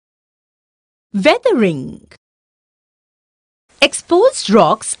Weathering. Exposed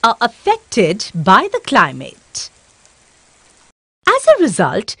rocks are affected by the climate. As a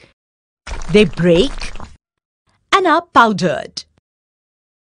result, they break and are powdered.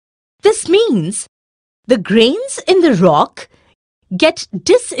 This means the grains in the rock get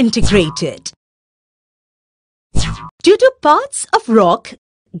disintegrated. Due to parts of rock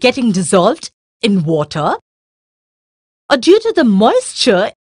getting dissolved in water or due to the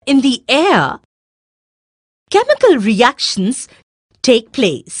moisture in the air, chemical reactions take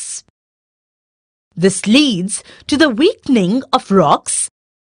place. This leads to the weakening of rocks,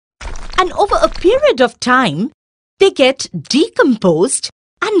 and over a period of time, they get decomposed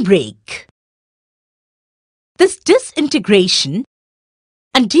and break. This disintegration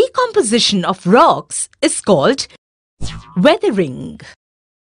and decomposition of rocks is called weathering.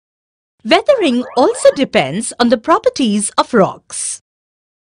 Weathering also depends on the properties of rocks.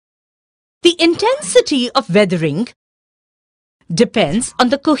 The intensity of weathering depends on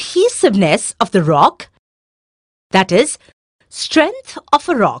the cohesiveness of the rock, that is, strength of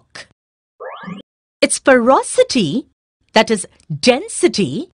a rock, its porosity, that is,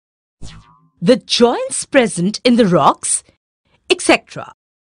 density, the joints present in the rocks, etc.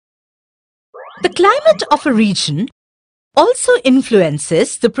 The climate of a region also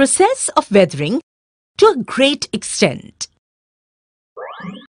influences the process of weathering to a great extent.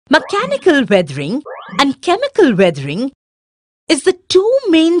 Mechanical weathering and chemical weathering is the two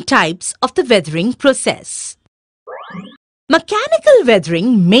main types of the weathering process. Mechanical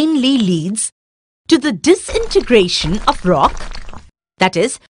weathering mainly leads to the disintegration of rock, that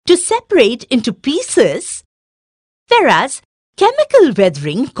is, to separate into pieces, whereas chemical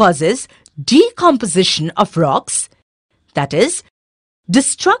weathering causes decomposition of rocks, that is,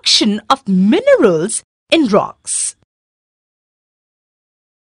 destruction of minerals in rocks.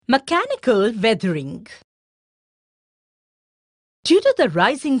 Mechanical weathering. Due to the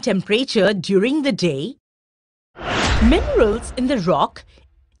rising temperature during the day, minerals in the rock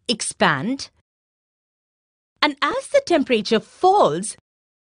expand, and as the temperature falls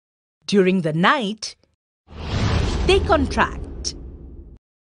during the night, they contract.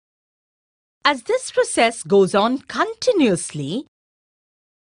 As this process goes on continuously,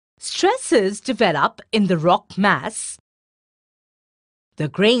 stresses develop in the rock mass. The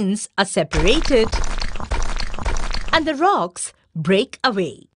grains are separated and the rocks break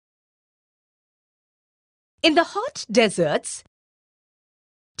away. In the hot deserts,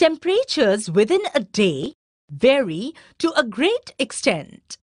 temperatures within a day vary to a great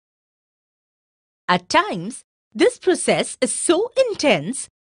extent. At times, this process is so intense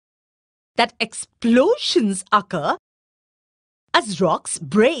that explosions occur as rocks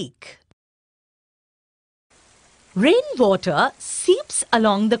break. Rainwater seeps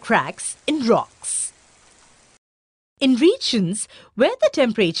along the cracks in rocks. In regions where the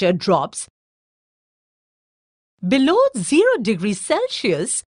temperature drops below 0 degrees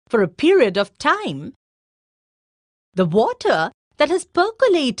Celsius for a period of time, the water that has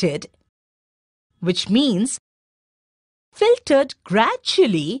percolated, which means filtered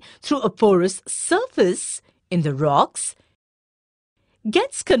gradually through a porous surface in the rocks,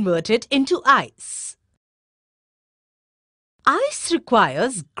 gets converted into ice. Ice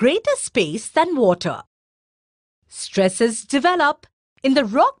requires greater space than water. Stresses develop in the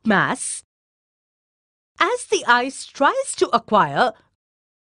rock mass as the ice tries to acquire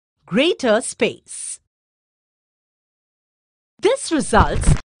greater space. This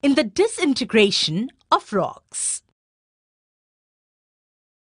results in the disintegration of rocks.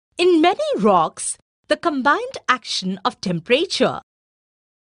 In many rocks, the combined action of temperature,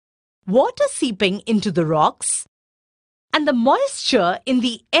 water seeping into the rocks, and the moisture in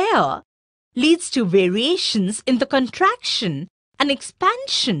the air leads to variations in the contraction and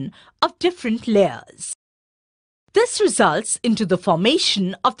expansion of different layers. This results into the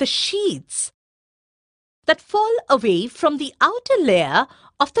formation of the sheets that fall away from the outer layer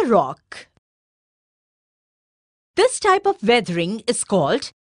of the rock. This type of weathering is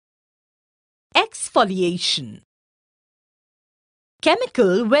called exfoliation.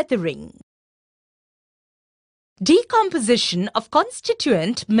 Chemical weathering. Decomposition of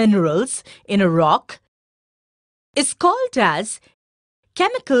constituent minerals in a rock is called as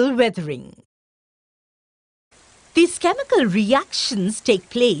chemical weathering. These chemical reactions take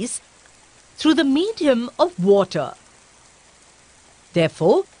place through the medium of water.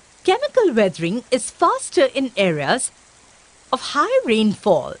 Therefore, chemical weathering is faster in areas of high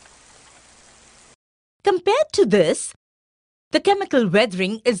rainfall. Compared to this, the chemical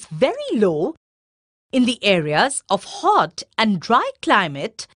weathering is very low in the areas of hot and dry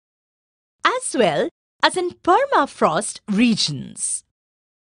climate as well as in permafrost regions.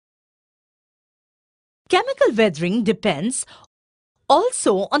 Chemical weathering depends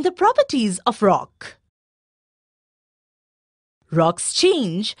also on the properties of rock. Rocks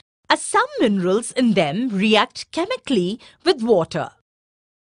change as some minerals in them react chemically with water.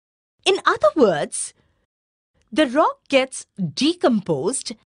 In other words, the rock gets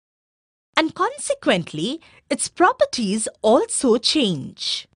decomposed and consequently its properties also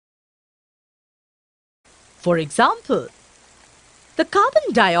change. For example, the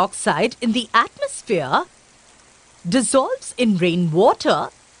carbon dioxide in the atmosphere dissolves in rainwater,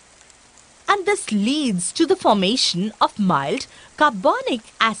 and this leads to the formation of mild carbonic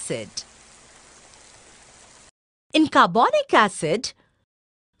acid. In carbonic acid,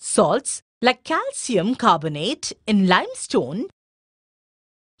 salts like calcium carbonate in limestone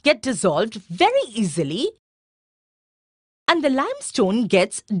get dissolved very easily, and the limestone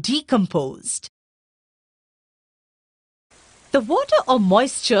gets decomposed. The water or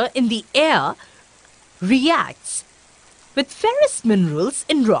moisture in the air reacts with ferrous minerals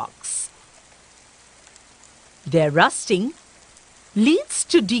in rocks. Their rusting leads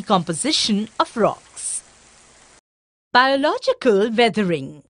to decomposition of rocks. Biological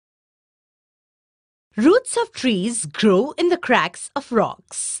weathering. Roots of trees grow in the cracks of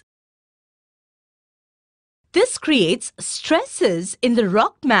rocks. This creates stresses in the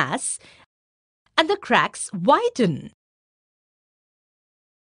rock mass and the cracks widen.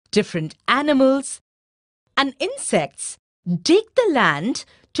 Different animals and insects dig the land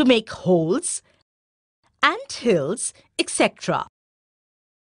to make holes, ant hills, etc.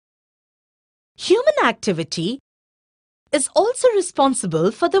 Human activity is also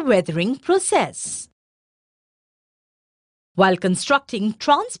responsible for the weathering process. While constructing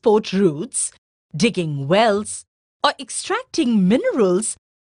transport routes, digging wells, or extracting minerals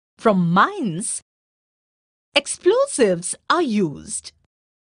from mines, explosives are used.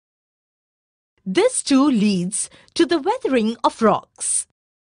 This too leads to the weathering of rocks.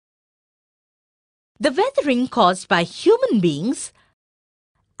 The weathering caused by human beings,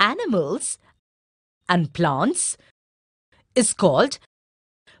 animals, and plants is called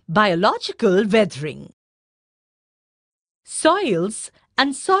biological weathering. Soils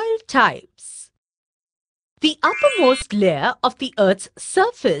and soil types. The uppermost layer of the Earth's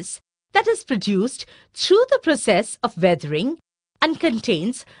surface that is produced through the process of weathering and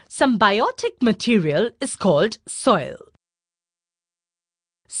contains some biotic material is called soil.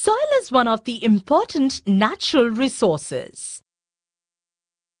 Soil is one of the important natural resources.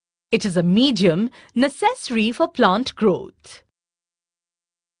 It is a medium necessary for plant growth.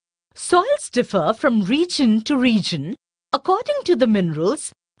 Soils differ from region to region according to the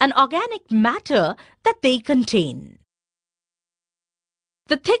minerals and organic matter that they contain.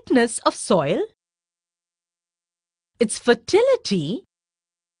 The thickness of soil, its fertility,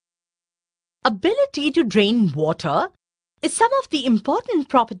 ability to drain water is some of the important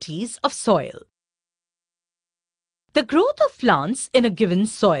properties of soil. The growth of plants in a given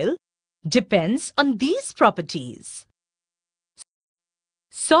soil depends on these properties.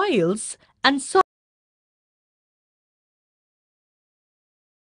 Soils and soil.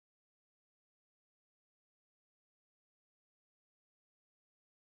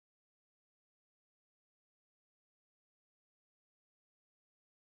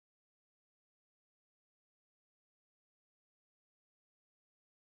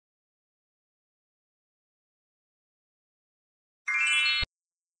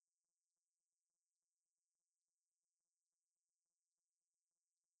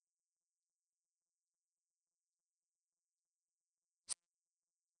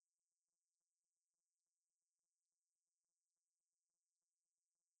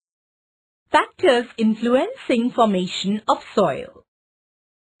 Factors influencing formation of soil.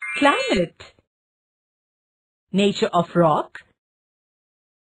 Climate, nature of rock,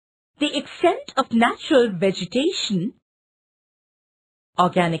 the extent of natural vegetation,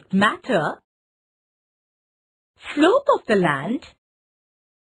 organic matter, slope of the land,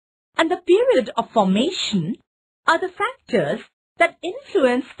 and the period of formation are the factors that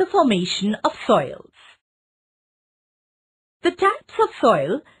influence the formation of soils. The types of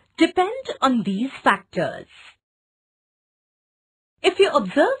soil depend on these factors. If you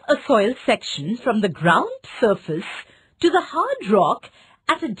observe a soil section from the ground surface to the hard rock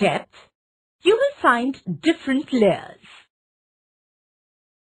at a depth, you will find different layers.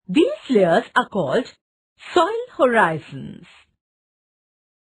 These layers are called soil horizons.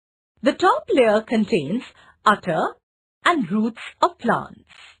 The top layer contains attar and roots of plants.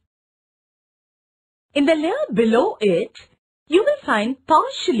 In the layer below it, you will find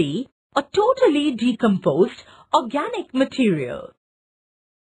partially or totally decomposed organic material.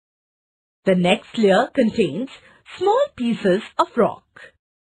 The next layer contains small pieces of rock.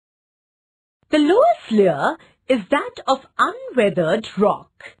 The lowest layer is that of unweathered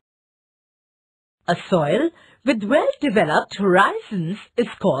rock. A soil with well-developed horizons is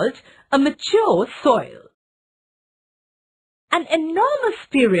called a mature soil. An enormous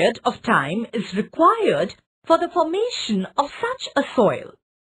period of time is required for the formation of such a soil.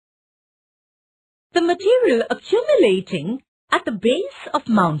 The material accumulating at the base of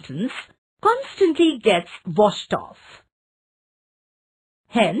mountains constantly gets washed off.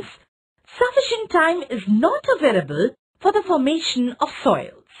 Hence, sufficient time is not available for the formation of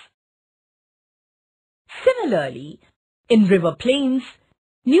soils. Similarly, in river plains,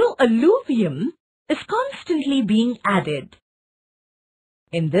 new alluvium is constantly being added.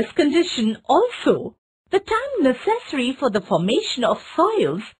 In this condition also, the time necessary for the formation of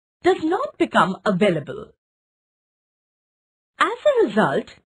soils does not become available. As a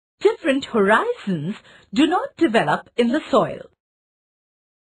result, different horizons do not develop in the soil.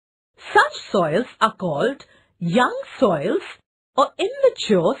 Such soils are called young soils or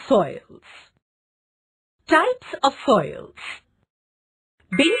immature soils. Types of soils.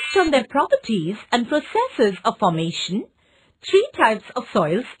 Based on their properties and processes of formation, 3 types of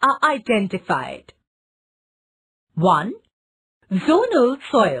soils are identified. 1. Zonal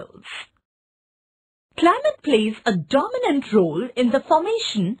soils. Climate plays a dominant role in the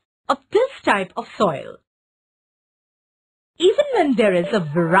formation of this type of soil. Even when there is a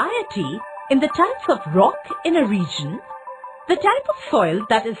variety in the types of rock in a region, the type of soil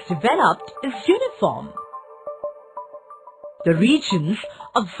that is developed is uniform. The regions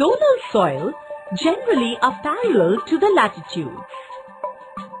of zonal soil generally are parallel to the latitudes.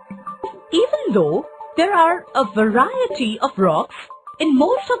 Even though there are a variety of rocks in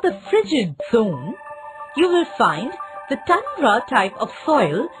most of the frigid zone, you will find the tundra type of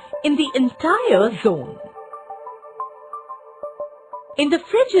soil in the entire zone. In the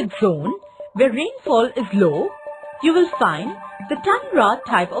frigid zone, where rainfall is low, you will find the tundra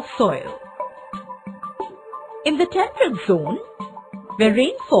type of soil. In the temperate zone, where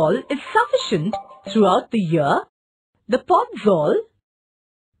rainfall is sufficient throughout the year, the podzol,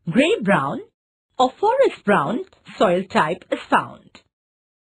 grey-brown or forest-brown soil type is found.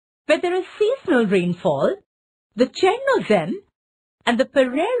 Where there is seasonal rainfall, the chernozem and the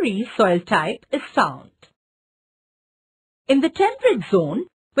prairie soil type is found. In the temperate zone,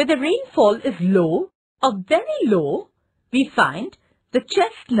 where the rainfall is low or very low, we find the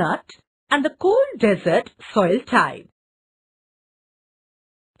chestnut and the cold desert soil type.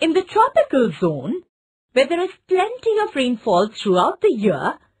 In the tropical zone, where there is plenty of rainfall throughout the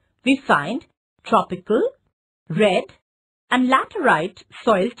year, we find tropical, red and laterite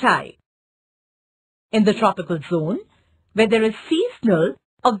soil type. In the tropical zone, where there is seasonal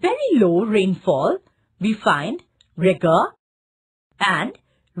or very low rainfall, we find rigor and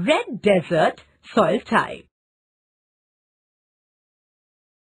red desert soil type.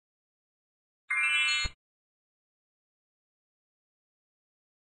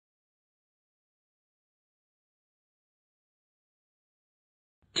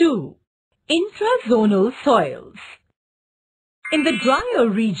 Two. Intra-zonal soils. In the drier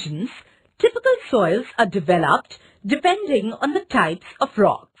regions, typical soils are developed depending on the types of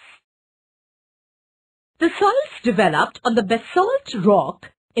rocks. The soils developed on the basalt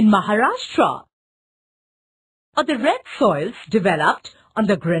rock in Maharashtra or the red soils developed on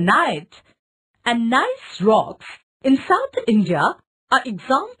the granite and gneiss rocks in South India are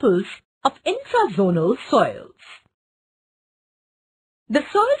examples of intrazonal soils. The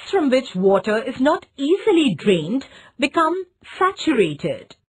soils from which water is not easily drained become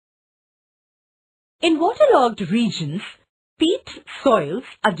saturated. In waterlogged regions, peat soils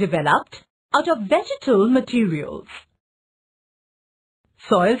are developed out of vegetal materials.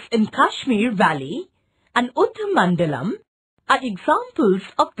 Soils in Kashmir Valley and Uttaramandalam are examples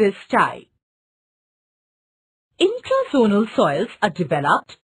of this type. Intrazonal soils are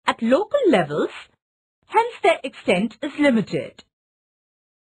developed at local levels, hence their extent is limited.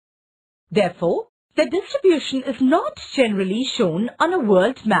 Therefore, their distribution is not generally shown on a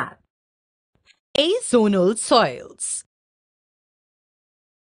world map. Azonal soils.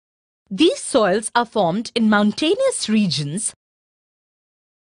 These soils are formed in mountainous regions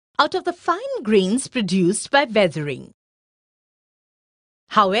out of the fine grains produced by weathering.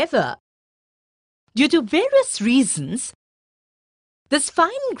 However, due to various reasons, this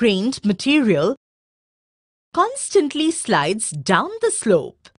fine-grained material constantly slides down the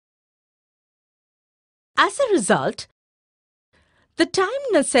slope. As a result, the time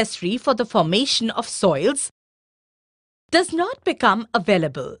necessary for the formation of soils does not become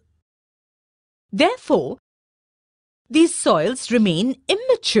available. Therefore, these soils remain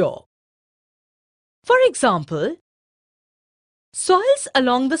immature. For example, soils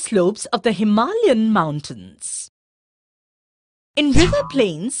along the slopes of the Himalayan mountains. In river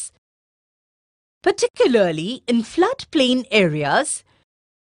plains, particularly in floodplain areas,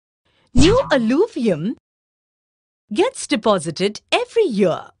 new alluvium gets deposited every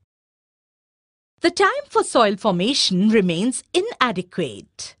year. The time for soil formation remains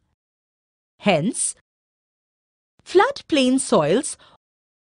inadequate. Hence, floodplain soils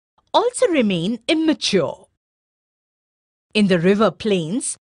also remain immature. In the river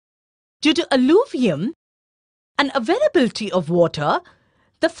plains, due to alluvium and availability of water,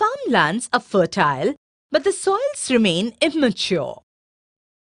 the farmlands are fertile, but the soils remain immature.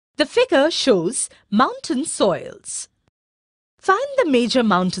 The figure shows mountain soils. Find the major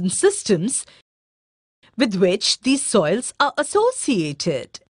mountain systems with which these soils are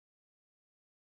associated.